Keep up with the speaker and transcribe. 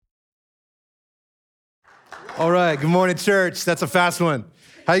All right, good morning, church. That's a fast one.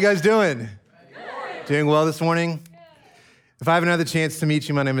 How you guys doing? Doing well this morning? If I haven't had the chance to meet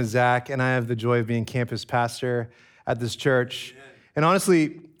you, my name is Zach, and I have the joy of being campus pastor at this church. And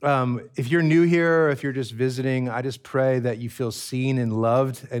honestly, if you're new here or if you're just visiting, I just pray that you feel seen and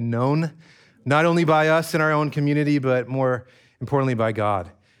loved and known, not only by us in our own community, but more importantly by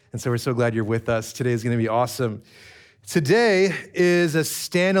God. And so we're so glad you're with us. Today is going to be awesome. Today is a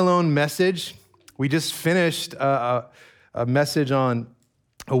standalone message. We just finished a message on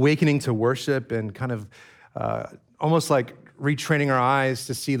awakening to worship and kind of almost like retraining our eyes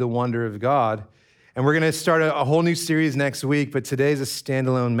to see the wonder of God. And we're going to start a whole new series next week, but today's a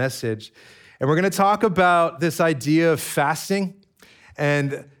standalone message. And we're going to talk about this idea of fasting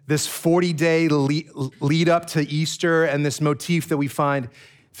and this 40-day lead up to Easter and this motif that we find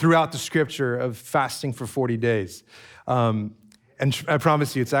throughout the scripture of fasting for 40 days. And I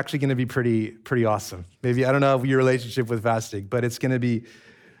promise you, it's actually going to be pretty awesome. Maybe, I don't know your relationship with fasting, but it's going to be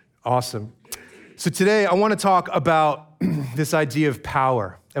awesome. So today, I want to talk about this idea of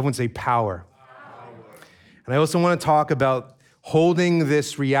power. Everyone say power. And I also want to talk about holding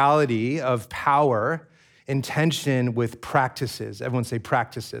this reality of power in tension with practices. Everyone say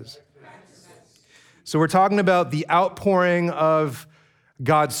practices. So we're talking about the outpouring of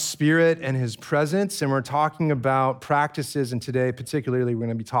God's Spirit and His presence, and we're talking about practices, and today particularly we're going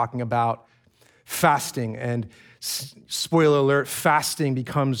to be talking about fasting. And spoiler alert, fasting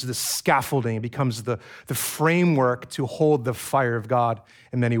becomes the scaffolding, it becomes the framework to hold the fire of God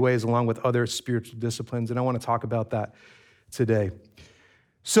in many ways, along with other spiritual disciplines, and I want to talk about that today.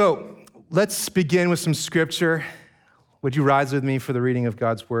 So let's begin with some scripture. Would you rise with me for the reading of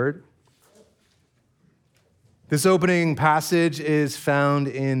God's Word? This opening passage is found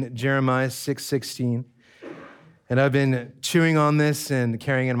in Jeremiah 6:16, and I've been chewing on this and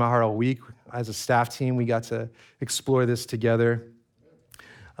carrying it in my heart all week. As a staff team, we got to explore this together,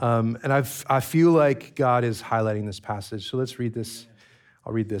 and I feel like God is highlighting this passage. So let's read this.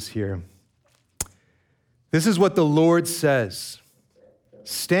 I'll read this here. This is what the Lord says: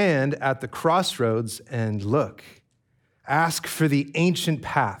 "Stand at the crossroads and look. Ask for the ancient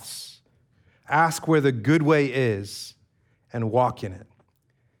paths. Ask where the good way is and walk in it,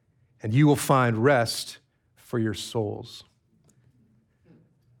 and you will find rest for your souls."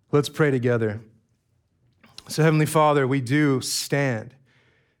 Let's pray together. So, Heavenly Father, we do stand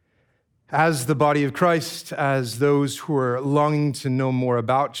as the body of Christ, as those who are longing to know more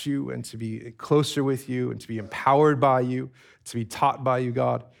about you and to be closer with you and to be empowered by you, to be taught by you,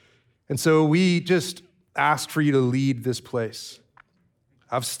 God. And so we just ask for you to lead this place.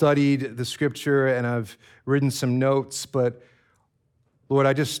 I've studied the scripture and I've written some notes, but Lord,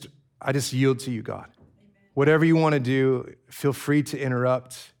 I just yield to you, God. Whatever you want to do, feel free to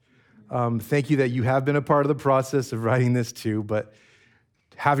interrupt. Thank you that you have been a part of the process of writing this too, but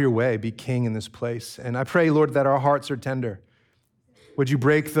have your way, be king in this place. And I pray, Lord, that our hearts are tender. Would you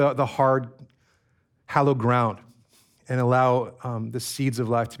break the hard, hallowed ground and allow the seeds of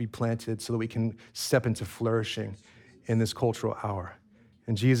life to be planted so that we can step into flourishing in this cultural hour.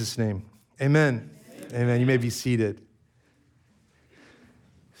 In Jesus' name, amen. Amen. You may be seated.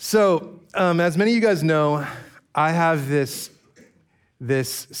 So, as many of you guys know, I have this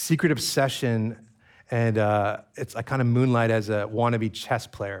secret obsession, and I kind of moonlight as a wannabe chess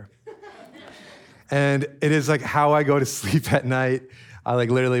player. And it is like how I go to sleep at night. I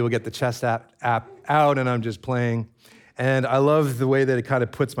literally will get the chess app out, and I'm just playing. And I love the way that it kind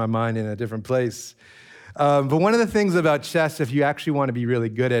of puts my mind in a different place. But one of the things about chess, if you actually want to be really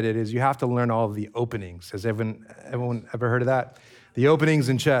good at it, is you have to learn all of the openings. Has everyone ever heard of that? The openings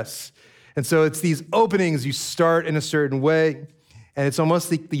in chess. And so it's these openings, you start in a certain way, and it's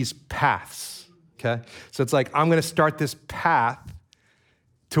almost like these paths, okay? So it's like, I'm going to start this path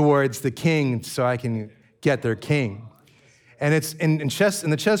towards the king so I can get their king. And it's in chess, in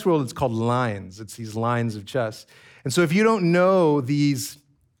the chess world, it's called lines. It's these lines of chess. And so if you don't know these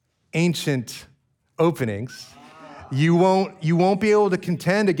ancient openings, you won't be able to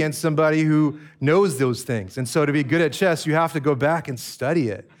contend against somebody who knows those things. And so to be good at chess, you have to go back and study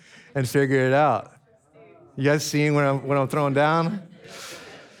it and figure it out. You guys seeing when I'm throwing down?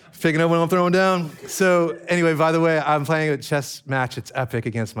 Picking up when I'm throwing down? So anyway, by the way, I'm playing a chess match. It's epic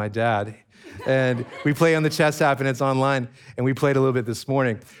against my dad. And we play on the chess app and it's online. And we played a little bit this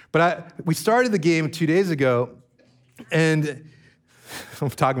morning. But we started the game 2 days ago, and I'm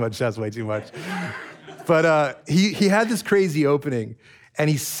talking about chess way too much. But he had this crazy opening, and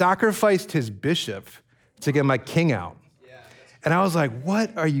he sacrificed his bishop to get my king out. And I was like,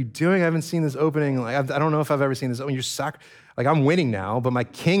 what are you doing? I haven't seen this opening. Like, I don't know if I've ever seen this. Like, I'm winning now, but my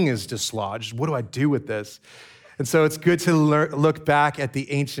king is dislodged. What do I do with this? And so it's good to look back at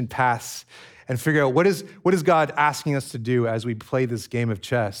the ancient past and figure out what is God asking us to do as we play this game of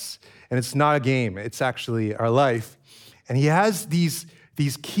chess. And it's not a game. It's actually our life. And he has these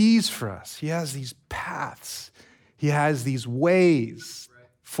keys for us. He has these paths. He has these ways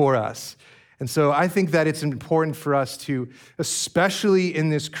for us. And so I think that it's important for us to, especially in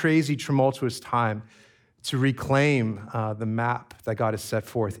this crazy, tumultuous time, to reclaim the map that God has set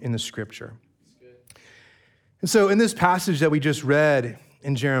forth in the scripture. And so in this passage that we just read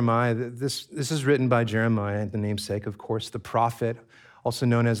in Jeremiah, this is written by Jeremiah, the namesake, of course, the prophet, also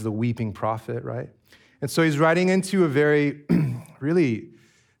known as the weeping prophet, right? And so he's writing into a very, really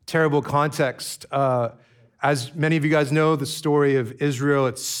terrible context. As many of you guys know, the story of Israel,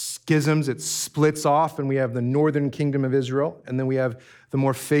 it's schisms, it splits off, and we have the northern kingdom of Israel, and then we have the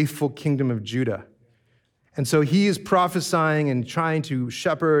more faithful kingdom of Judah. And so he is prophesying and trying to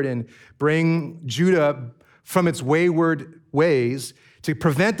shepherd and bring Judah from its wayward ways to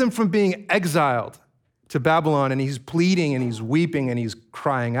prevent them from being exiled to Babylon. And he's pleading and he's weeping and he's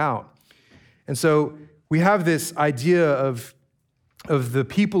crying out. And so we have this idea of the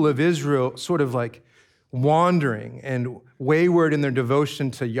people of Israel sort of like wandering and wayward in their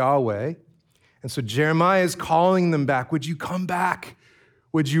devotion to Yahweh. And so Jeremiah is calling them back. Would you come back?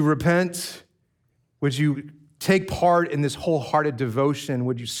 Would you repent? Would you take part in this wholehearted devotion?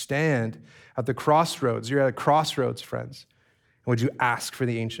 Would you stand at the crossroads? You're at a crossroads, friends. And would you ask for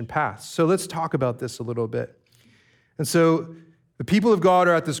the ancient paths? So let's talk about this a little bit. And so the people of God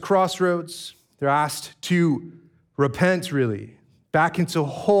are at this crossroads. They're asked to repent, really, back into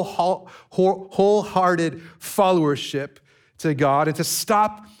wholehearted followership to God and to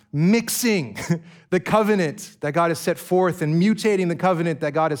stop mixing the covenant that God has set forth and mutating the covenant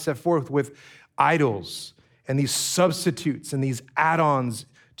that God has set forth with idols and these substitutes and these add-ons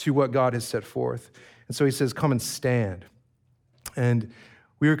to what God has set forth. And so he says, come and stand. And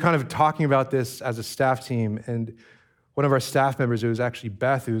we were kind of talking about this as a staff team, and one of our staff members, it was actually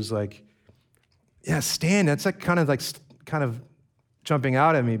Beth, who was like, yeah, stand. That's like kind of jumping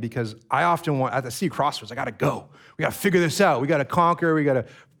out at me, because I often want, at the sea crossroads, I gotta go. We gotta figure this out. We gotta conquer, we gotta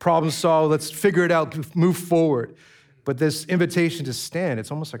problem solve, let's figure it out, move forward. But this invitation to stand,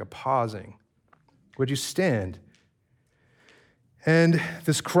 it's almost like a pausing. Would you stand? And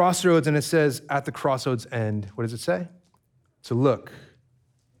this crossroads, and it says, at the crossroads end, what does it say? To look.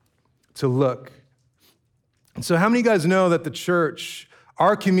 To look. And so how many of you guys know that the church,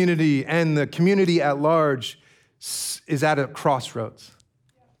 our community, and the community at large is at a crossroads?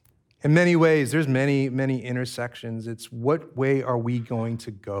 In many ways, there's many, many intersections. It's what way are we going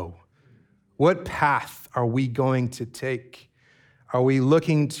to go? What path are we going to take? Are we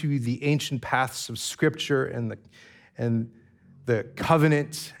looking to the ancient paths of Scripture and the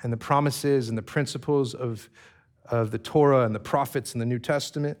covenant and the promises and the principles of the Torah and the prophets in the New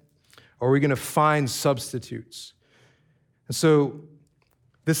Testament? Or are we going to find substitutes? And so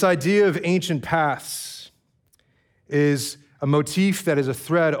this idea of ancient paths is a motif that is a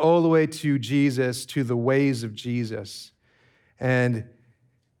thread all the way to Jesus, to the ways of Jesus. And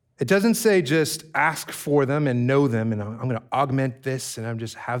it doesn't say just ask for them and know them, and I'm going to augment this, and I'm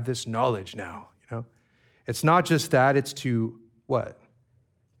just have this knowledge now. You know, it's not just that. It's to what?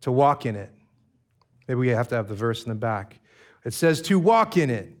 To walk in it. Maybe we have to have the verse in the back. It says to walk in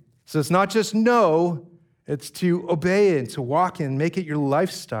it. So it's not just know, it's to obey it, to walk in, make it your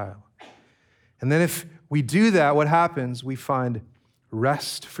lifestyle. And then if we do that, what happens? We find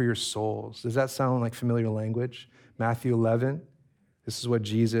rest for your souls. Does that sound like familiar language? Matthew 11. This is what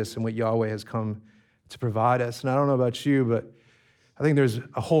Jesus and what Yahweh has come to provide us. And I don't know about you, but I think there's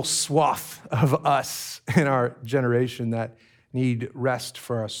a whole swath of us in our generation that need rest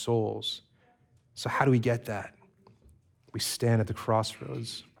for our souls. So how do we get that? We stand at the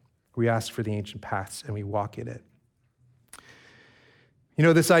crossroads. We ask for the ancient paths and we walk in it. You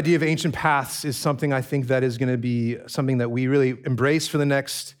know, this idea of ancient paths is something I think that is going to be something that we really embrace for the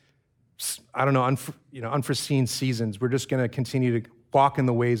next, unforeseen seasons. We're just going to continue to walk in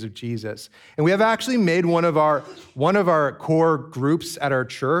the ways of Jesus. And we have actually made one of our core groups at our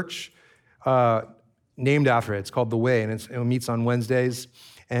church named after it. It's called The Way, and it meets on Wednesdays.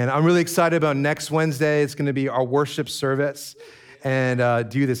 And I'm really excited about next Wednesday. It's going to be our worship service and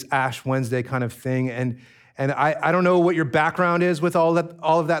do this Ash Wednesday kind of thing. And I don't know what your background is with all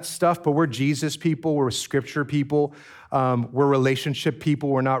of that stuff, but we're Jesus people, we're Scripture people, we're relationship people,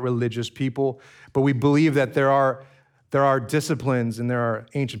 we're not religious people. But we believe that there are disciplines and there are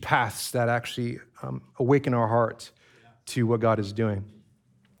ancient paths that actually awaken our heart to what God is doing.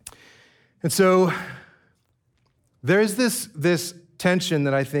 And so there's this tension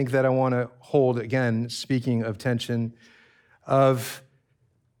that I think that I want to hold, again, speaking of tension, of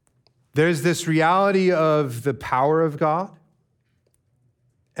there's this reality of the power of God,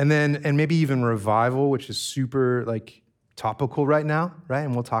 and maybe even revival, which is super like topical right now, right?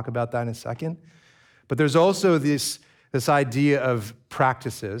 And we'll talk about that in a second. But there's also this idea of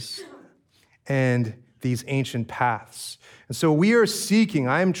practices and these ancient paths. And so we are seeking,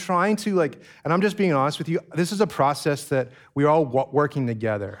 I am trying to and I'm just being honest with you, this is a process that we're all working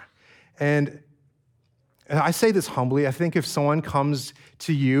together. And I say this humbly, I think if someone comes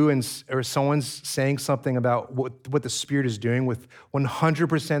to you or someone's saying something about what the Spirit is doing with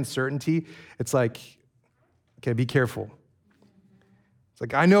 100% certainty, it's like, okay, be careful. It's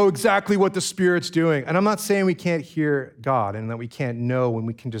like, I know exactly what the Spirit's doing. And I'm not saying we can't hear God and that we can't know when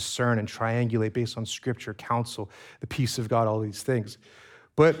we can discern and triangulate based on Scripture, counsel, the peace of God, all these things.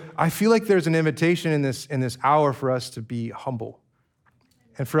 But I feel like there's an invitation in this hour for us to be humble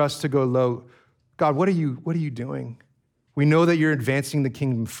and for us to go low. God, what are you doing? We know that you're advancing the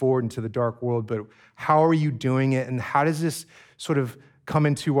kingdom forward into the dark world, but how are you doing it? And how does this sort of come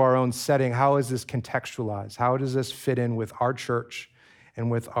into our own setting? How is this contextualized? How does this fit in with our church and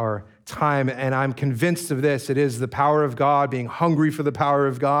with our time? And I'm convinced of this. It is the power of God, being hungry for the power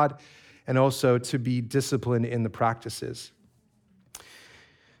of God, and also to be disciplined in the practices.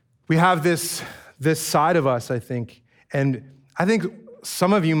 We have this side of us, I think, and I think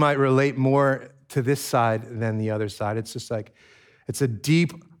some of you might relate more to this side than the other side. It's just like, it's a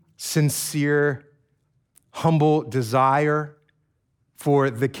deep, sincere, humble desire for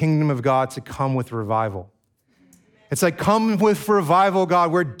the kingdom of God to come with revival. It's like, come with revival,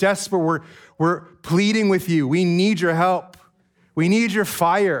 God. We're desperate. We're pleading with you. We need your help. We need your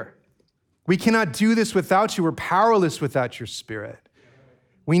fire. We cannot do this without you. We're powerless without your Spirit.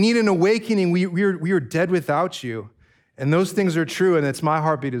 We need an awakening. We are dead without you. And those things are true, and it's my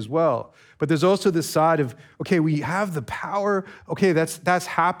heartbeat as well. But there's also this side of, okay, we have the power. Okay, that's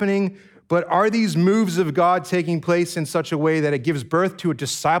happening. But are these moves of God taking place in such a way that it gives birth to a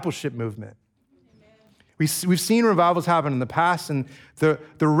discipleship movement? We've seen revivals happen in the past, and the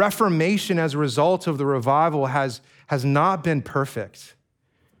Reformation as a result of the revival has not been perfect.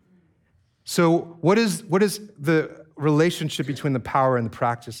 So what is the relationship between the power and the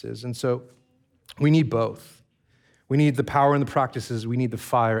practices? And so we need both. We need the power and the practices. We need the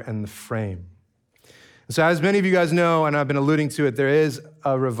fire and the frame. And so as many of you guys know, and I've been alluding to it, there is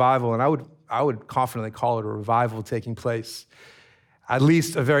a revival, and I would confidently call it a revival taking place. At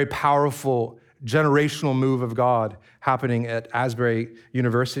least a very powerful generational move of God happening at Asbury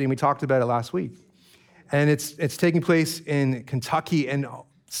University, and we talked about it last week. And it's taking place in Kentucky, and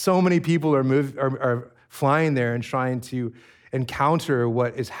so many people are flying there and trying to encounter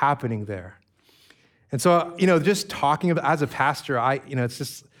what is happening there. And so, just talking about, as a pastor, it's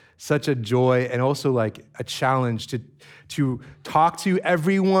just such a joy and also like a challenge to talk to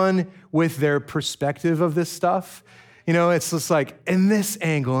everyone with their perspective of this stuff. It's just like, in this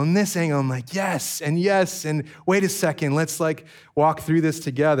angle, I'm like, yes, and wait a second, let's like walk through this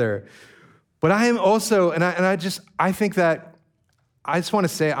together. But I am also, I think that, I just want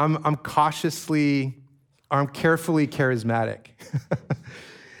to say I'm carefully charismatic.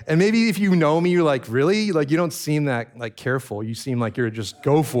 And maybe if you know me, you're like, really? Like, you don't seem that like careful. You seem like you're just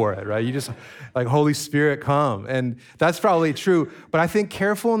go for it, right? You just like, Holy Spirit, come. And that's probably true. But I think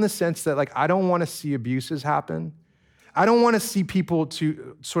careful in the sense that like, I don't want to see abuses happen. I don't want to see people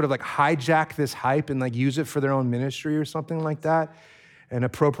to sort of like hijack this hype and like use it for their own ministry or something like that and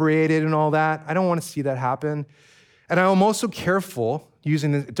appropriate it and all that. I don't want to see that happen. And I'm also careful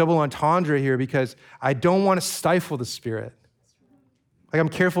using the double entendre here because I don't want to stifle the Spirit. Like, I'm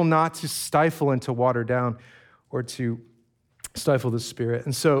careful not to stifle and to water down or to stifle the Spirit.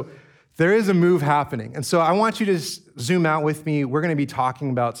 And so there is a move happening. And so I want you to zoom out with me. We're going to be talking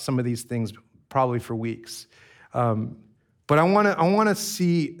about some of these things probably for weeks. But I want to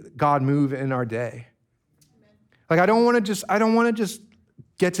see God move in our day. Like, I don't want to just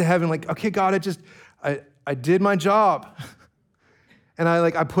get to heaven like, okay, God, I did my job. And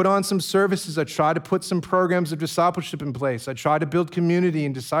I put on some services. I tried to put some programs of discipleship in place. I tried to build community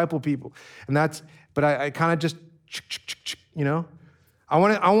and disciple people. But I kind of just, I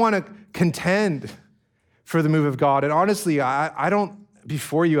want to contend for the move of God. And honestly, I don't,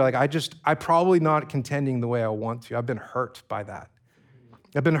 before you, I probably not contending the way I want to. I've been hurt by that.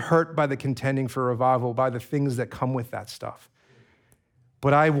 I've been hurt by the contending for revival, by the things that come with that stuff.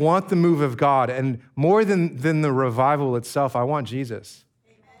 But I want the move of God, and more than the revival itself, I want Jesus.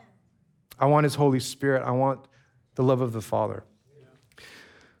 Amen. I want his Holy Spirit. I want the love of the Father.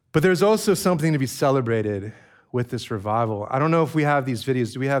 But there's also something to be celebrated with this revival. I don't know if we have these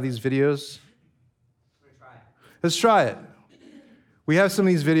videos. Do we have these videos? Let's try it. We have some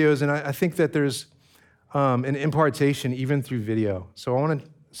of these videos, and I think that there's an impartation even through video. So I want to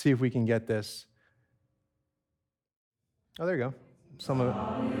see if we can get this. Oh, there you go. Some of it.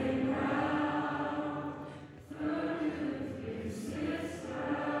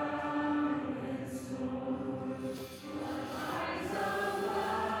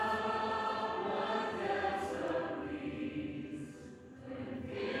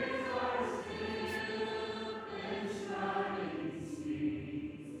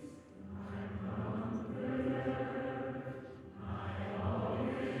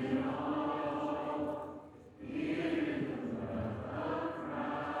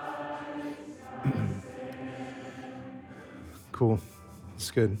 Cool. It's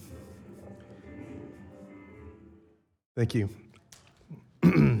good. Thank you.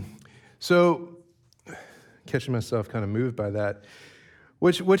 So, catching myself kind of moved by that,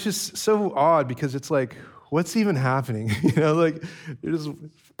 which is so odd because it's like, what's even happening? Like there's a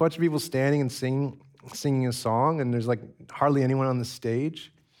bunch of people standing and singing a song, and there's like hardly anyone on the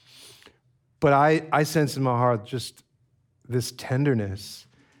stage. But I sense in my heart just this tenderness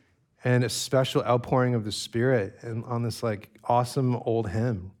and a special outpouring of the Spirit and on this like awesome old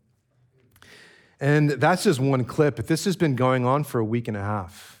hymn. And that's just one clip, but this has been going on for a week and a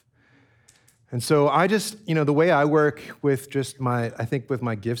half. And so I just, the way I work with just with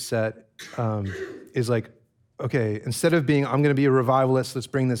my gift set is like, okay, instead of being, I'm gonna be a revivalist, let's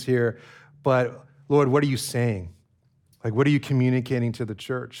bring this here, but Lord, what are you saying? Like, what are you communicating to the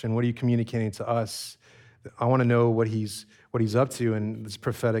church? And what are you communicating to us? I wanna know what he's up to and this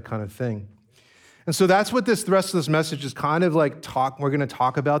prophetic kind of thing. And so that's what the rest of this message is kind of like we're gonna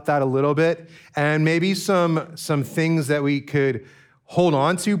talk about that a little bit and maybe some things that we could hold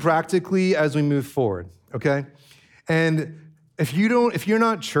on to practically as we move forward, okay? And if you're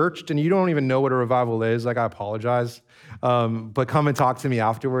not churched and you don't even know what a revival is, like I apologize, but come and talk to me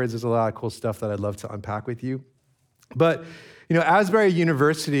afterwards. There's a lot of cool stuff that I'd love to unpack with you. But Asbury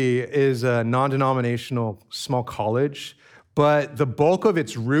University is a non-denominational small college, but the bulk of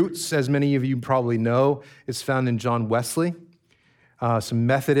its roots, as many of you probably know, is found in John Wesley, some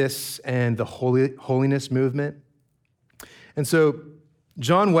Methodists, and the holiness movement. And so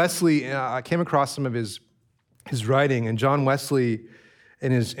John Wesley, I came across some of his writing, and John Wesley,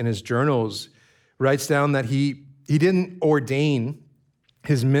 in his journals, writes down that he didn't ordain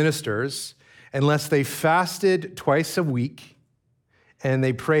his ministers unless they fasted twice a week and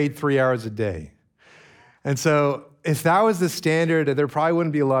they prayed 3 hours a day. And so if that was the standard, there probably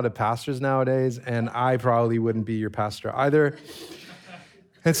wouldn't be a lot of pastors nowadays, and I probably wouldn't be your pastor either.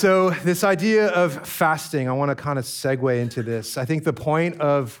 And so this idea of fasting, I want to kind of segue into this. I think the point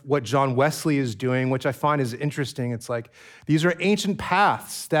of what John Wesley is doing, which I find is interesting, it's like these are ancient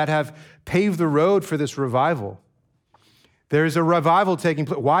paths that have paved the road for this revival. There's a revival taking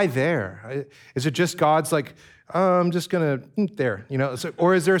place. Why there? Is it just God's like, I'm just going to, there,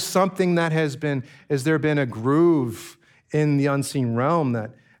 or is there something that has there been a groove in the unseen realm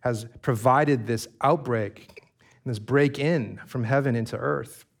that has provided this outbreak, and this break in from heaven into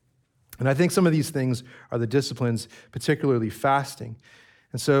earth? And I think some of these things are the disciplines, particularly fasting.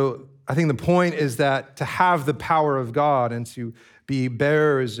 And so I think the point is that to have the power of God and to be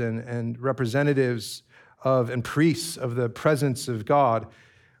bearers and representatives of and priests of the presence of God,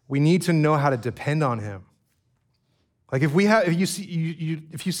 we need to know how to depend on him. Like if you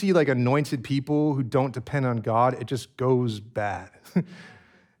see like anointed people who don't depend on God, it just goes bad.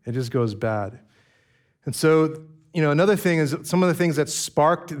 It just goes bad. And so, another thing is some of the things that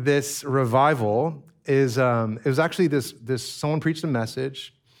sparked this revival is it was actually this someone preached a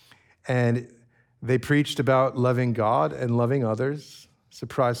message, and they preached about loving God and loving others.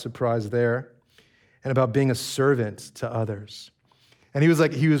 Surprise, surprise there. And about being a servant to others. And he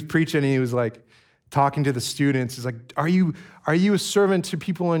was preaching, and he was like talking to the students. He's like, are you a servant to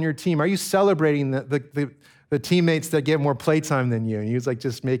people on your team? Are you celebrating the teammates that get more playtime than you? And he was like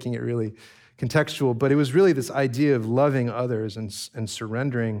just making it really contextual, but it was really this idea of loving others and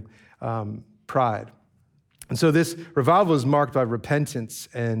surrendering pride. And so this revival is marked by repentance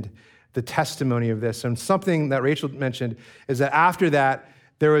and the testimony of this. And something that Rachel mentioned is that after that,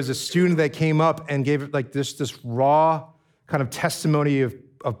 there was a student that came up and gave like this raw kind of testimony of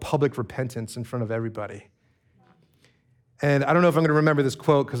public repentance in front of everybody. And I don't know if I'm going to remember this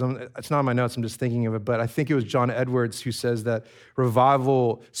quote because it's not in my notes, I'm just thinking of it, but I think it was John Edwards who says that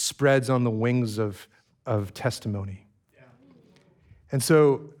revival spreads on the wings of testimony. Yeah. And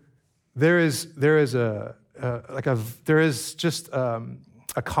so there is a there is just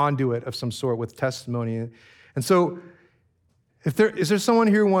a conduit of some sort with testimony. And so is there someone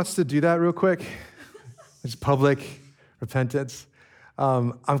here who wants to do that real quick? It's public repentance.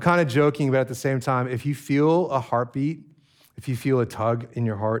 I'm kind of joking, but at the same time, if you feel a heartbeat, if you feel a tug in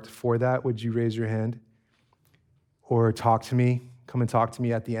your heart for that, would you raise your hand? Or talk to me, come and talk to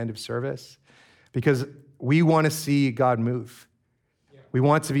me at the end of service? Because we want to see God move. We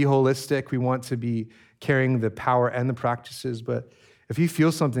want to be holistic. We want to be carrying the power and the practices. But if you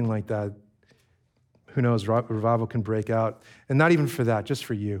feel something like that, who knows, revival can break out. And not even for that, just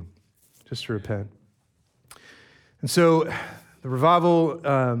for you, just to repent. And so the revival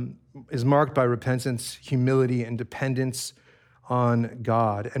is marked by repentance, humility, and dependence on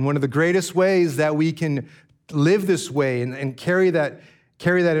God. And one of the greatest ways that we can live this way and carry that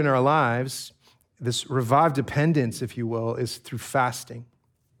in our lives, this revived dependence, if you will, is through fasting.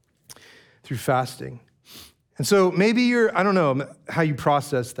 Through fasting. And so maybe I don't know how you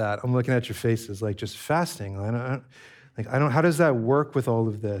process that. I'm looking at your faces, like just fasting. How does that work with all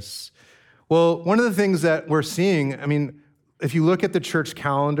of this? Well, one of the things that we're seeing, if you look at the church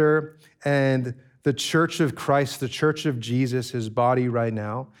calendar and the church of Christ, the church of Jesus, his body right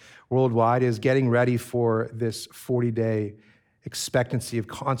now, worldwide, is getting ready for this 40-day expectancy of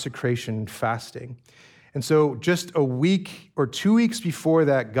consecration and fasting. And so just a week or 2 weeks before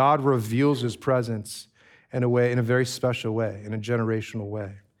that, God reveals his presence in a very special way, in a generational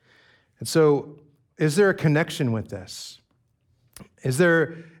way. And so is there a connection with this? Is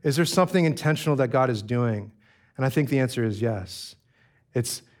there something intentional that God is doing? And I think the answer is yes.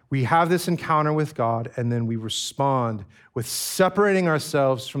 We have this encounter with God, and then we respond with separating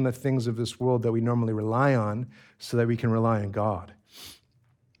ourselves from the things of this world that we normally rely on so that we can rely on God.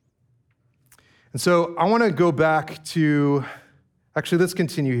 And so I want to go back to, actually, let's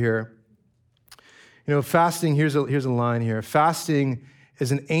continue here. Fasting, here's a line here. Fasting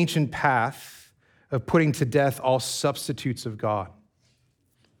is an ancient path of putting to death all substitutes of God.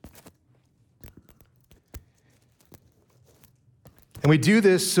 And we do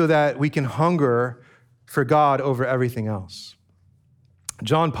this so that we can hunger for God over everything else.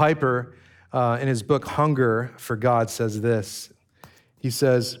 John Piper, in his book, Hunger for God, says this. He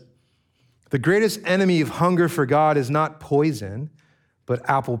says, "The greatest enemy of hunger for God is not poison, but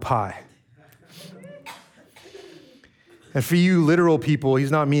apple pie." And for you literal people,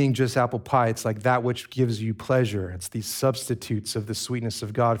 he's not meaning just apple pie. It's like that which gives you pleasure. It's these substitutes of the sweetness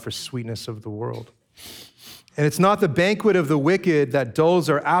of God for sweetness of the world. And it's not the banquet of the wicked that dulls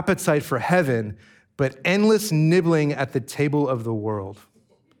our appetite for heaven, but endless nibbling at the table of the world.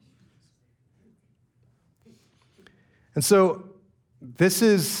 And so this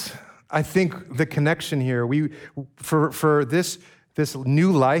is, I think, the connection here. For this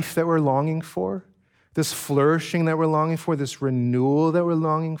new life that we're longing for, this flourishing that we're longing for, this renewal that we're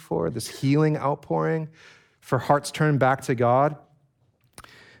longing for, this healing outpouring, for hearts turned back to God,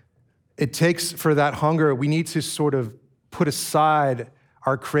 it takes, for that hunger, we need to sort of put aside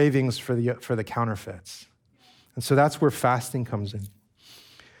our cravings for the counterfeits. And so that's where fasting comes in.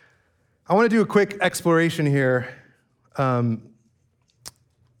 I want to do a quick exploration here.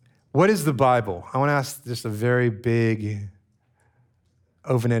 What is the Bible? I want to ask just a very big,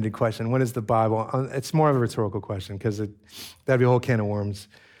 open-ended question. What is the Bible? It's more of a rhetorical question because that'd be a whole can of worms.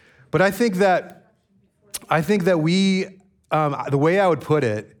 But I think that we, the way I would put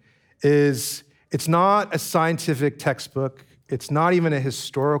it is, it's not a scientific textbook. It's not even a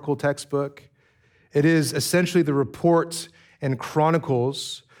historical textbook. It is essentially the reports and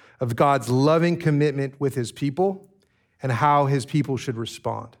chronicles of God's loving commitment with his people and how his people should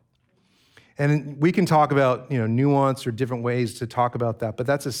respond. And we can talk about, nuance or different ways to talk about that, but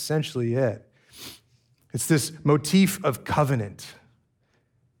that's essentially it. It's this motif of covenant.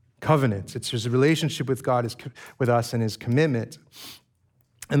 Covenant. It's his relationship with God, with us, and his commitment.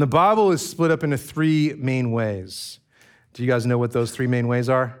 And the Bible is split up into three main ways. Do you guys know what those three main ways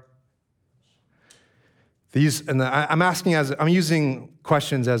are? I'm using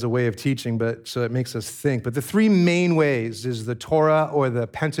questions as a way of teaching, so it makes us think. But the three main ways is the Torah or the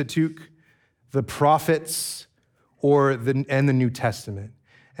Pentateuch, the prophets, and the New Testament.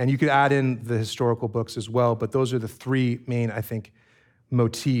 And you could add in the historical books as well, but those are the three main, I think,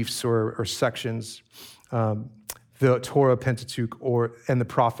 motifs or sections. The Torah, Pentateuch, and the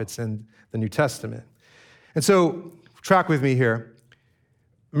prophets and the New Testament. And so, track with me here.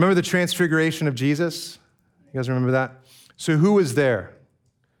 Remember the transfiguration of Jesus? You guys remember that? So who was there?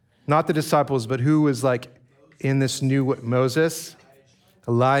 Not the disciples, but who was in this new Moses,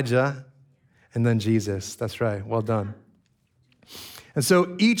 Elijah, and then Jesus. That's right. Well done. And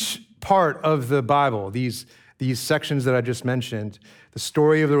so each part of the Bible, these sections that I just mentioned, the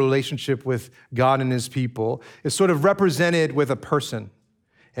story of the relationship with God and his people, is sort of represented with a person.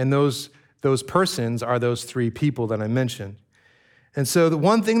 And those persons are those three people that I mentioned. And so the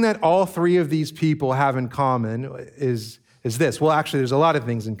one thing that all three of these people have in common is this. Well, actually, there's a lot of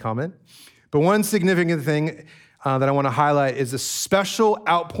things in common. But one significant thing that I want to highlight is a special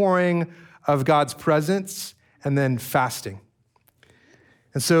outpouring of God's presence and then fasting.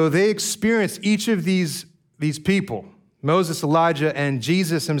 And so they experienced, each of these people, Moses, Elijah, and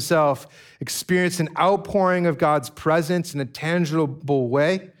Jesus himself, experienced an outpouring of God's presence in a tangible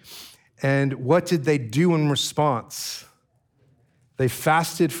way. And what did they do in response? They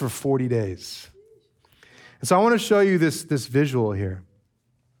fasted for 40 days. And so I want to show you this visual here.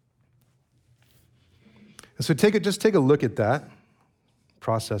 And so just take a look at that.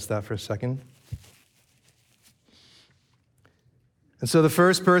 Process that for a second. And so the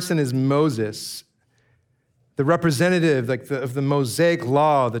first person is Moses, the representative of the Mosaic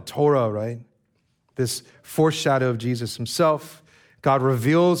law, the Torah, right? This foreshadow of Jesus himself. God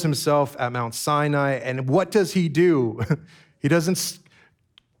reveals himself at Mount Sinai. And what does he do? He doesn't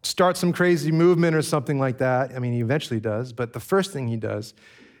start some crazy movement or something like that. I mean, he eventually does. But the first thing he does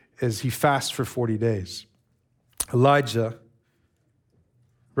is he fasts for 40 days. Elijah,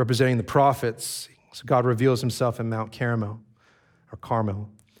 representing the prophets, so God reveals himself at Mount Carmel.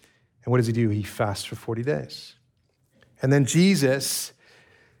 And what does he do? He fasts for 40 days. And then Jesus,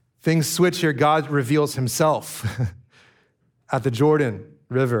 things switch here. God reveals himself at the Jordan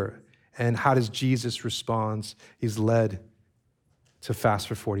River. And how does Jesus respond? He's led to fast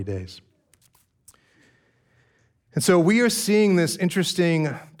for 40 days. And so we are seeing this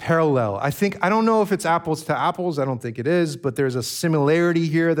interesting parallel. I don't know if it's apples to apples. I don't think it is, but there's a similarity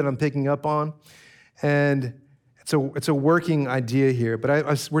here that I'm picking up on. And it's a working idea here,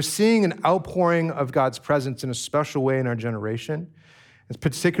 but we're seeing an outpouring of God's presence in a special way in our generation. It's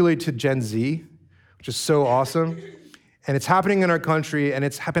particularly to Gen Z, which is so awesome. And it's happening in our country, and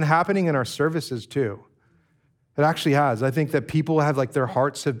it's been happening in our services too. It actually has. I think that people have, their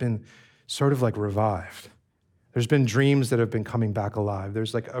hearts have been sort of revived. There's been dreams that have been coming back alive.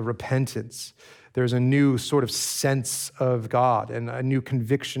 There's a repentance. There's a new sort of sense of God and a new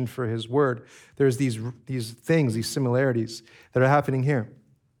conviction for his word. There's these things, these similarities that are happening here.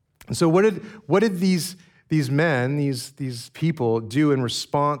 And so what did these men, these people do in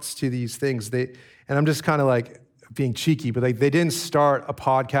response to these things? And I'm just kind of being cheeky, but they didn't start a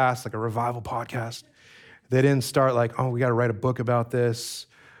podcast, a revival podcast. They didn't start we got to write a book about this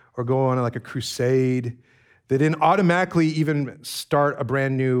or go on a crusade. They didn't automatically even start a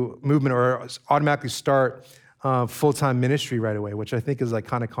brand new movement or automatically start full-time ministry right away, which I think is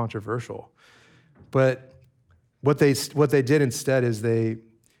kind of controversial. But what they did instead is they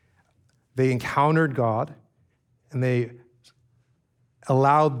encountered God and they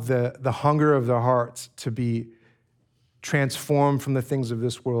allowed the hunger of their hearts to be transformed from the things of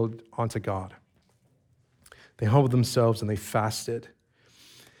this world onto God. They humbled themselves and they fasted.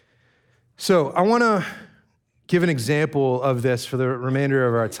 So I want to give an example of this for the remainder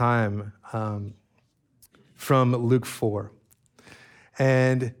of our time from Luke 4.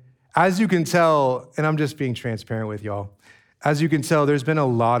 And as you can tell, and I'm just being transparent with y'all, as you can tell, there's been a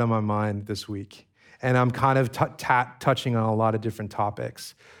lot on my mind this week. And I'm kind of touching on a lot of different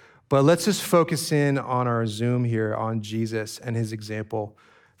topics. But let's just focus in on our Zoom here on Jesus and his example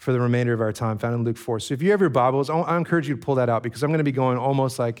for the remainder of our time, found in Luke 4. So if you have your Bibles, I encourage you to pull that out because I'm going to be going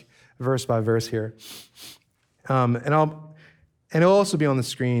almost verse by verse here. And it'll also be on the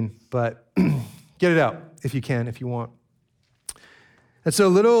screen, but get it out if you can, if you want. And so a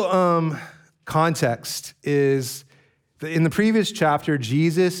little context is in the previous chapter,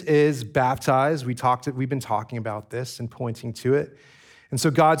 Jesus is baptized. We've been talking about this and pointing to it. And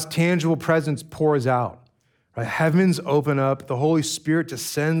so God's tangible presence pours out. Right? Heavens open up. The Holy Spirit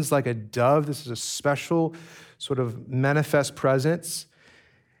descends like a dove. This is a special sort of manifest presence.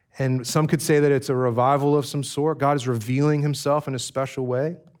 And some could say that it's a revival of some sort. God is revealing himself in a special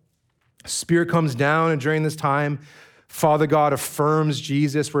way. Spirit comes down, and during this time, Father God affirms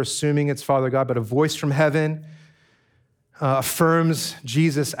Jesus. We're assuming it's Father God, but a voice from heaven affirms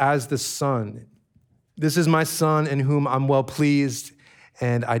Jesus as the Son. This is my Son in whom I'm well pleased,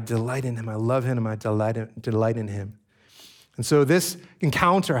 and I delight in him. I love him, and I delight in him. And so this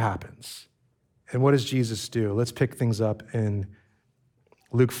encounter happens. And what does Jesus do? Let's pick things up in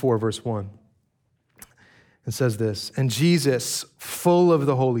Luke 4, verse 1. It says this, and Jesus, full of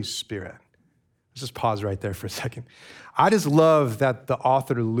the Holy Spirit. Let's just pause right there for a second. I just love that the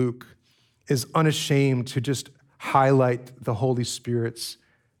author Luke is unashamed to just highlight the Holy Spirit's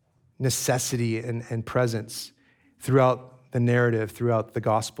necessity and presence throughout the narrative, throughout the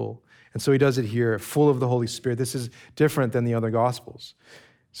gospel. And so he does it here, full of the Holy Spirit. This is different than the other gospels.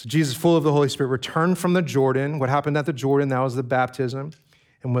 So Jesus, full of the Holy Spirit, returned from the Jordan. What happened at the Jordan? That was the baptism,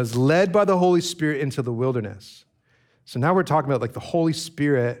 and was led by the Holy Spirit into the wilderness. So now we're talking about like the Holy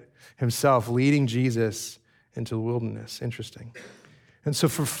Spirit himself leading Jesus into the wilderness. Interesting. And so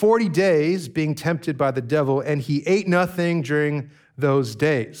for 40 days, being tempted by the devil, and he ate nothing during those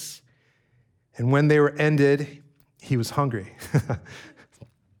days. And when they were ended, he was hungry.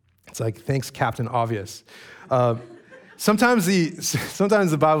 It's like, thanks, Captain Obvious. Sometimes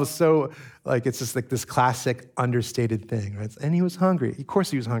the Bible is so, like, it's just like this classic understated thing, right? And he was hungry. Of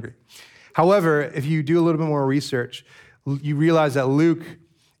course he was hungry. However, if you do a little bit more research, you realize that Luke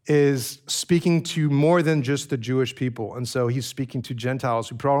is speaking to more than just the Jewish people. And so he's speaking to Gentiles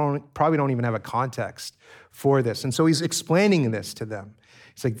who probably don't even have a context for this. And so he's explaining this to them.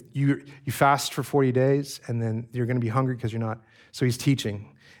 He's like, you fast for 40 days, and then you're going to be hungry because you're not. So he's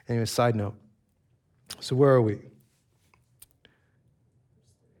teaching. Anyway, side note. So where are we?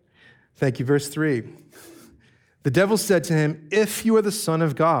 Thank you. Verse 3. The devil said to him, "If you are the Son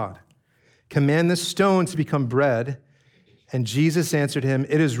of God, command this stone to become bread." And Jesus answered him,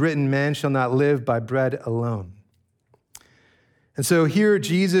 "It is written, man shall not live by bread alone." And so here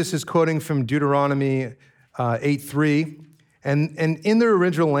Jesus is quoting from Deuteronomy 8:3. And in the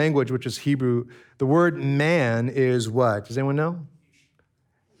original language, which is Hebrew, the word man is what? Does anyone know?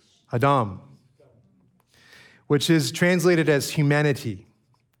 Adam, which is translated as humanity.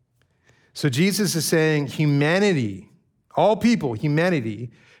 So Jesus is saying humanity, all people,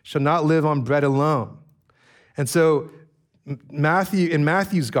 humanity, shall not live on bread alone. And so in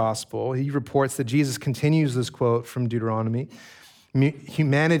Matthew's gospel, he reports that Jesus continues this quote from Deuteronomy.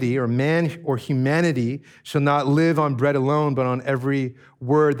 Humanity, or man or humanity, shall not live on bread alone, but on every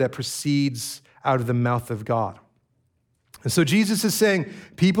word that proceeds out of the mouth of God. And so Jesus is saying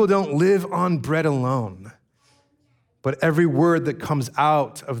people don't live on bread alone, but every word that comes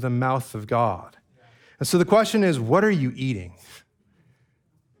out of the mouth of God. And so the question is, what are you eating?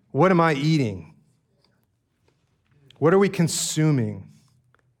 What am I eating? What are we consuming?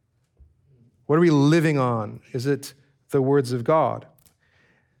 What are we living on? Is it the words of God?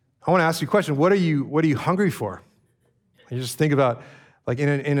 I want to ask you a question. What are you hungry for? You just think about, like,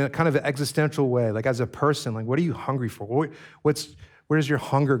 in a kind of an existential way, like as a person, like, what are you hungry for? Where does your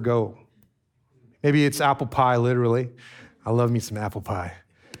hunger go? Maybe it's apple pie, literally. I love me some apple pie.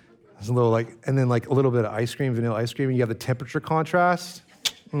 There's a little and then a little bit of ice cream, vanilla ice cream, and you have the temperature contrast.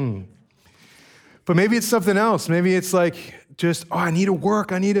 But maybe it's something else. Maybe it's like just, I need to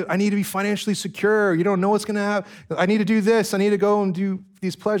work. I need to be financially secure. You don't know what's going to happen. I need to do this. I need to go and do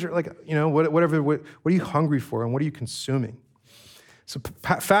these pleasure. Whatever. What are you hungry for, and what are you consuming? So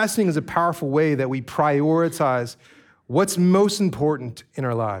fasting is a powerful way that we prioritize what's most important in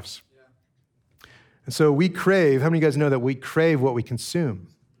our lives. And so we crave. How many of you guys know that we crave what we consume,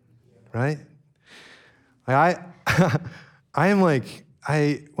 right? When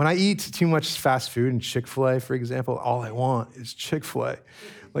I eat too much fast food and Chick-fil-A, for example, all I want is Chick-fil-A.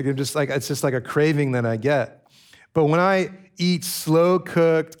 It's just like a craving that I get. But when I eat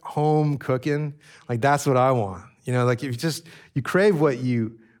slow-cooked, home cooking, that's what I want. You crave what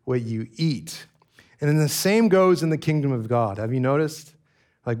you eat. And then the same goes in the kingdom of God. Have you noticed?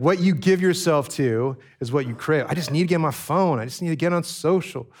 What you give yourself to is what you crave. I just need to get on my phone. I just need to get on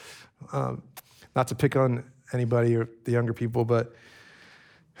social. Not to pick on anybody or the younger people, but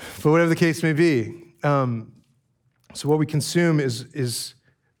whatever the case may be. So what we consume is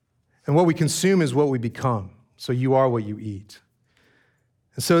what we become. So you are what you eat.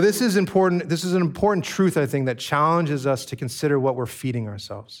 And so this is important. This is an important truth, I think, that challenges us to consider what we're feeding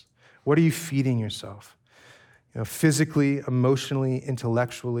ourselves. What are you feeding yourself? Physically, emotionally,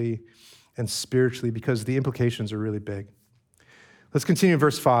 intellectually, and spiritually, because the implications are really big. Let's continue in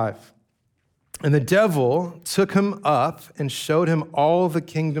verse 5. And the devil took him up and showed him all the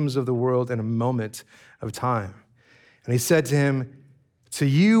kingdoms of the world in a moment of time. And he said to him, "To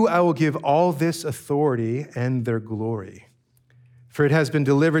you I will give all this authority and their glory, for it has been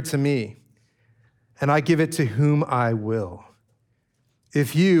delivered to me, and I give it to whom I will.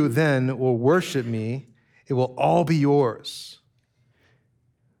 If you then will worship me, it will all be yours."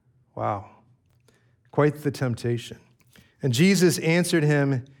 Wow. Quite the temptation. And Jesus answered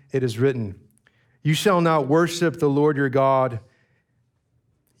him, "It is written, you shall not worship the Lord your God.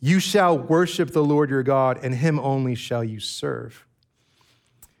 You shall worship the Lord your God, and him only shall you serve."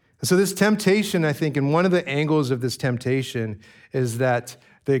 And so this temptation, I think, and one of the angles of this temptation is that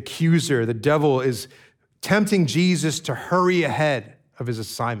the accuser, the devil, is tempting Jesus to hurry ahead of his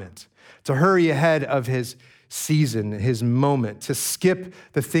assignment. to hurry ahead of his season, his moment, to skip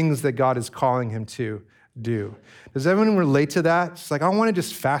the things that God is calling him to do. Does everyone relate to that? It's like, I want to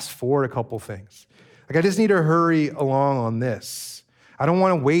just fast forward a couple things. Like, I just need to hurry along on this. I don't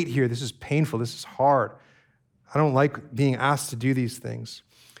want to wait here. This is painful. This is hard. I don't like being asked to do these things,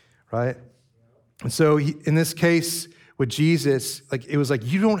 right? And so in this case with Jesus, like, it was like,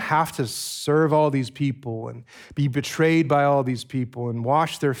 you don't have to serve all these people and be betrayed by all these people and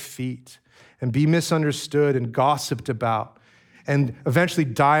wash their feet and be misunderstood and gossiped about and eventually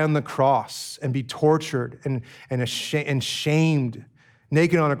die on the cross and be tortured and shamed,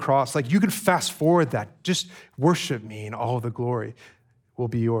 naked on a cross. Like, you can fast forward that. Just worship me and all the glory will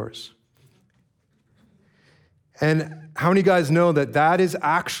be yours. And how many guys know that that is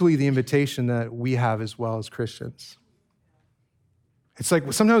actually the invitation that we have as well as Christians? It's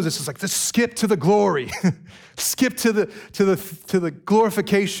like, sometimes it's just like, let's skip to the glory, skip to the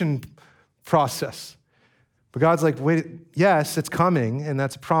glorification process. But God's like, wait, yes, it's coming, and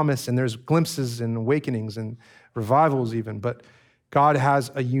that's a promise, and there's glimpses and awakenings and revivals even, but God has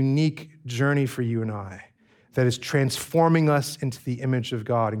a unique journey for you and I that is transforming us into the image of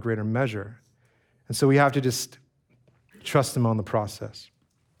God in greater measure. And so we have to just trust him on the process.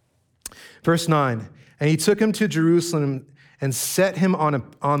 Verse 9, and he took him to Jerusalem and set him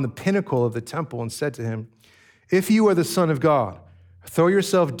on the pinnacle of the temple and said to him, if you are the Son of God, throw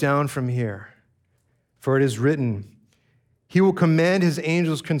yourself down from here. For it is written, he will command his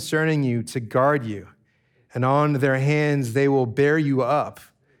angels concerning you to guard you, and on their hands they will bear you up,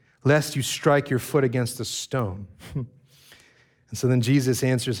 lest you strike your foot against a stone. And so then Jesus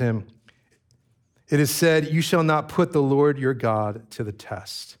answers him, it is said, you shall not put the Lord your God to the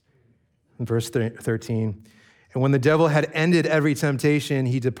test. In verse 13, and when the devil had ended every temptation,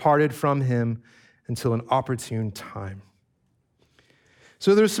 he departed from him until an opportune time.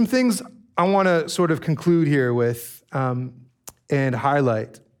 So there's some things I want to sort of conclude here with and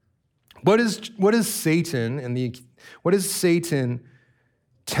highlight. What is Satan what does Satan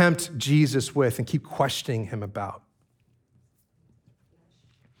tempt Jesus with and keep questioning him about?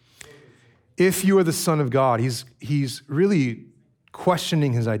 If you are the Son of God, he's really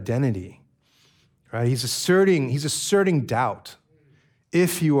questioning his identity, right? He's asserting doubt.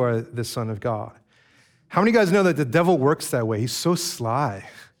 If you are the Son of God, how many of you guys know that the devil works that way? He's so sly,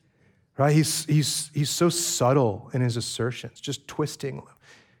 right? He's so subtle in his assertions, just twisting,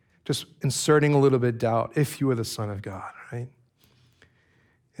 just inserting a little bit of doubt. If you are the Son of God, right?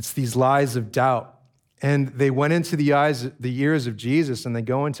 It's these lies of doubt. And they went into the ears of Jesus, and they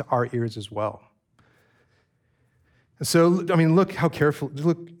go into our ears as well. And so, I mean, look how careful,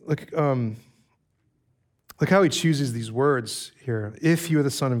 look how he chooses these words here. If you are the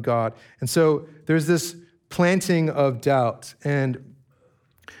Son of God. And so there's this planting of doubt. And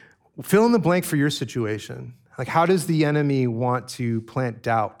fill in the blank for your situation. Like, how does the enemy want to plant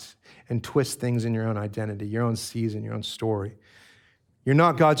doubt and twist things in your own identity, your own season, your own story? You're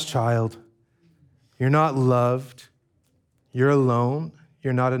not God's child. You're not loved. You're alone.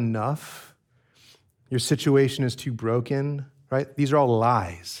 You're not enough. Your situation is too broken, right? These are all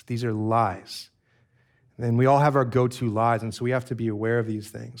lies. These are lies. And we all have our go-to lies, and so we have to be aware of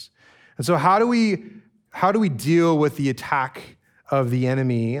these things. And so how do we deal with the attack of the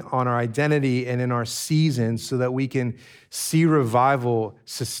enemy on our identity and in our season so that we can see revival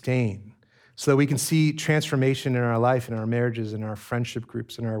sustain, so that we can see transformation in our life, in our marriages, in our friendship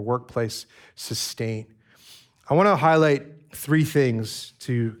groups, in our workplace sustain? I want to highlight 3 things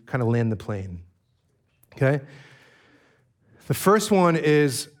to kind of land the plane, okay? The first one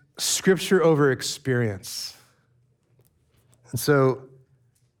is scripture over experience. And so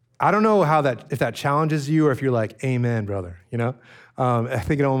I don't know if that challenges you or if you're like, amen, brother, you know? I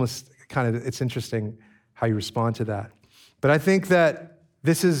think it almost it's interesting how you respond to that. But I think that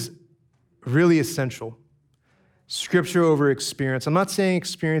this is really essential. Scripture over experience. I'm not saying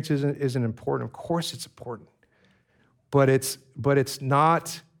experience isn't important. Of course it's important. But it's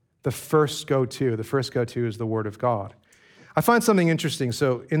not the first go-to. The first go-to is the Word of God. I find something interesting.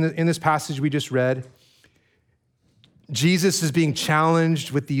 So in this passage we just read, Jesus is being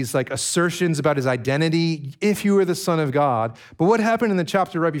challenged with these like assertions about his identity, if you are the Son of God. But what happened in the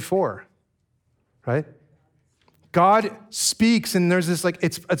chapter right before, right? God speaks, and there's this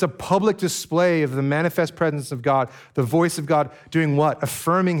it's a public display of the manifest presence of God, the voice of God doing what?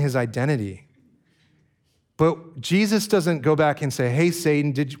 Affirming his identity. But Jesus doesn't go back and say, hey,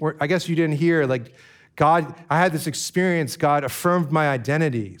 Satan, I guess you didn't hear, God, I had this experience, God affirmed my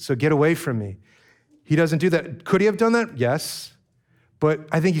identity, so get away from me. He doesn't do that. Could he have done that? Yes. But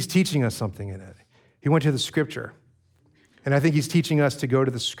I think he's teaching us something in it. He went to the scripture. And I think he's teaching us to go to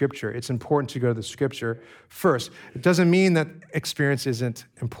the scripture. It's important to go to the scripture first. It doesn't mean that experience isn't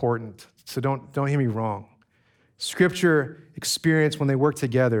important. So don't hear me wrong. Scripture, experience, when they work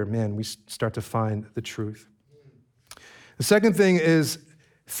together, man, we start to find the truth. The second thing is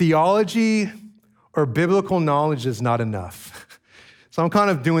theology or biblical knowledge is not enough. So I'm kind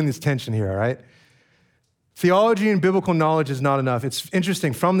of doing this tension here, all right? Theology and biblical knowledge is not enough. It's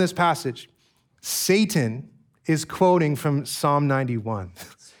interesting. From this passage, Satan is quoting from Psalm 91.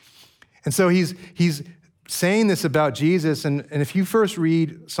 And so he's saying this about Jesus. And if you first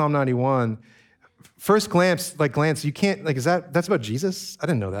read Psalm 91, first glance, you can't, that's about Jesus? I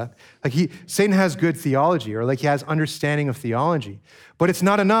didn't know that. Satan has good theology, or he has understanding of theology, but it's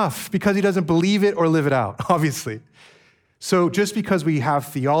not enough because he doesn't believe it or live it out, obviously. So just because we have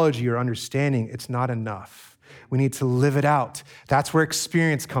theology or understanding, it's not enough. We need to live it out. That's where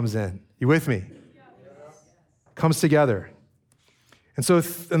experience comes in. You with me? Comes together. And so,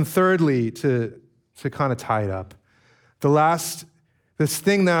 and thirdly, to kind of tie it up, this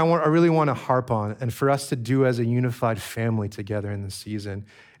thing that I really want to harp on, and for us to do as a unified family together in this season,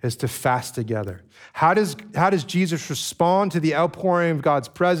 is to fast together. How does Jesus respond to the outpouring of God's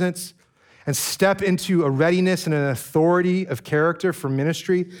presence and step into a readiness and an authority of character for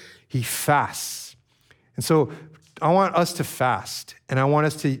ministry? He fasts. And so I want us to fast, and I want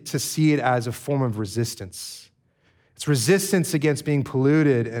us to see it as a form of resistance. It's resistance against being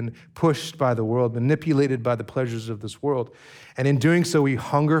polluted and pushed by the world, manipulated by the pleasures of this world. And in doing so, we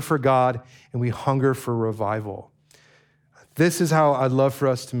hunger for God and we hunger for revival. This is how I'd love for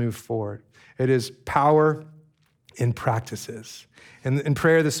us to move forward. It is power in practices. And in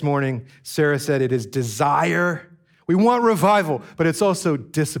prayer this morning, Sarah said it is desire. We want revival, but it's also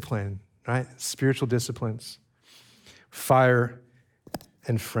discipline, right? Spiritual disciplines, fire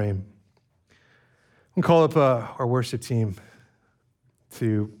and frame. I'm going to call up our worship team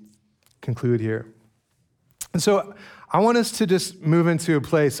to conclude here. And so I want us to just move into a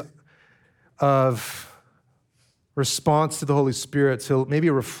place of response to the Holy Spirit to maybe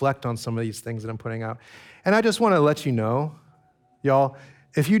reflect on some of these things that I'm putting out. And I just want to let you know, y'all,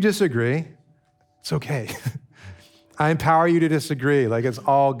 if you disagree, it's okay. I empower you to disagree. It's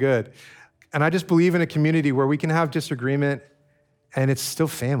all good. And I just believe in a community where we can have disagreement and it's still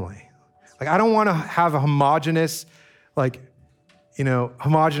family. I don't want to have a homogenous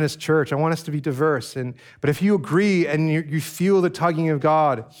church. I want us to be diverse. But if you agree and you feel the tugging of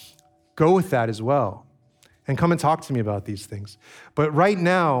God, go with that as well. And come and talk to me about these things. But right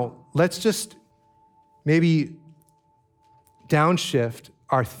now, let's just maybe downshift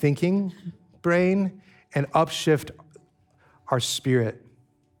our thinking brain and upshift our spirit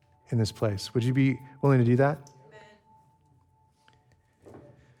in this place. Would you be willing to do that?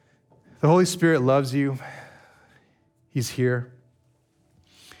 The Holy Spirit loves you. He's here.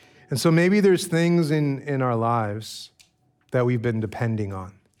 And so maybe there's things in our lives that we've been depending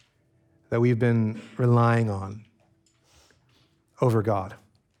on, that we've been relying on over God.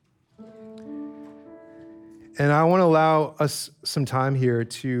 And I want to allow us some time here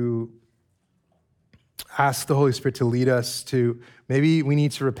to ask the Holy Spirit to lead us to, maybe we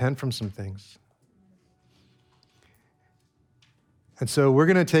need to repent from some things. And so we're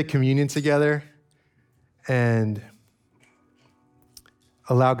going to take communion together and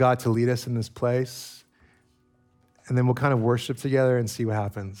allow God to lead us in this place. And then we'll kind of worship together and see what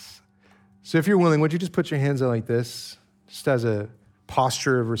happens. So if you're willing, would you just put your hands out like this, just as a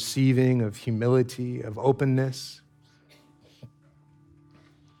posture of receiving, of humility, of openness.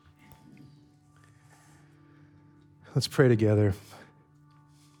 Let's pray together.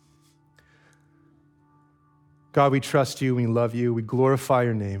 God, we trust you, we love you, we glorify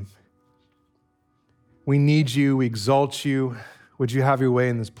your name. We need you, we exalt you. Would you have your way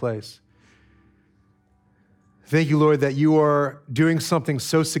in this place? Thank you, Lord, that you are doing something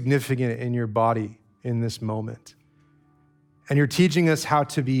so significant in your body in this moment. And you're teaching us how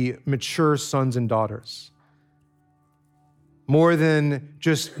to be mature sons and daughters. More than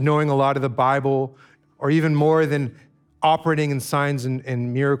just knowing a lot of the Bible, or even more than operating in signs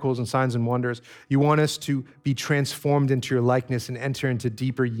and miracles and signs and wonders. You want us to be transformed into your likeness and enter into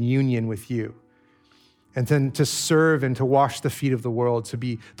deeper union with you. And then to serve and to wash the feet of the world, to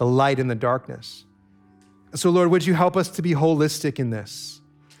be the light in the darkness. So Lord, would you help us to be holistic in this?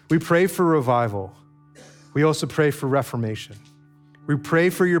 We pray for revival. We also pray for reformation. We pray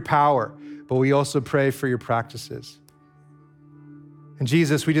for your power, but we also pray for your practices. And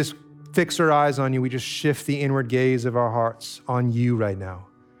Jesus, we just fix our eyes on you. We just shift the inward gaze of our hearts on you right now.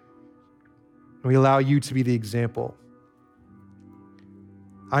 And we allow you to be the example.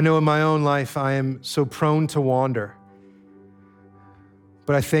 I know in my own life, I am so prone to wander.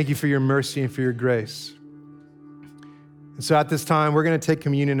 but I thank you for your mercy and for your grace. And so at this time, we're going to take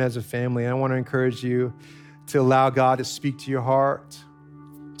communion as a family. I want to encourage you to allow God to speak to your heart,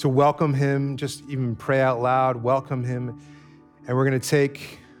 to welcome him, just even pray out loud, welcome him. And we're going to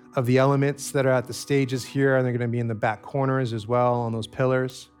take of the elements that are at the stages here, and they're going to be in the back corners as well on those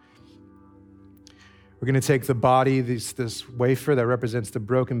pillars. We're going to take the body, this wafer that represents the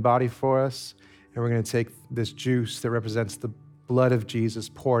broken body for us, and we're going to take this juice that represents the blood of Jesus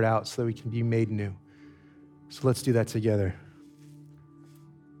poured out so that we can be made new. So let's do that together.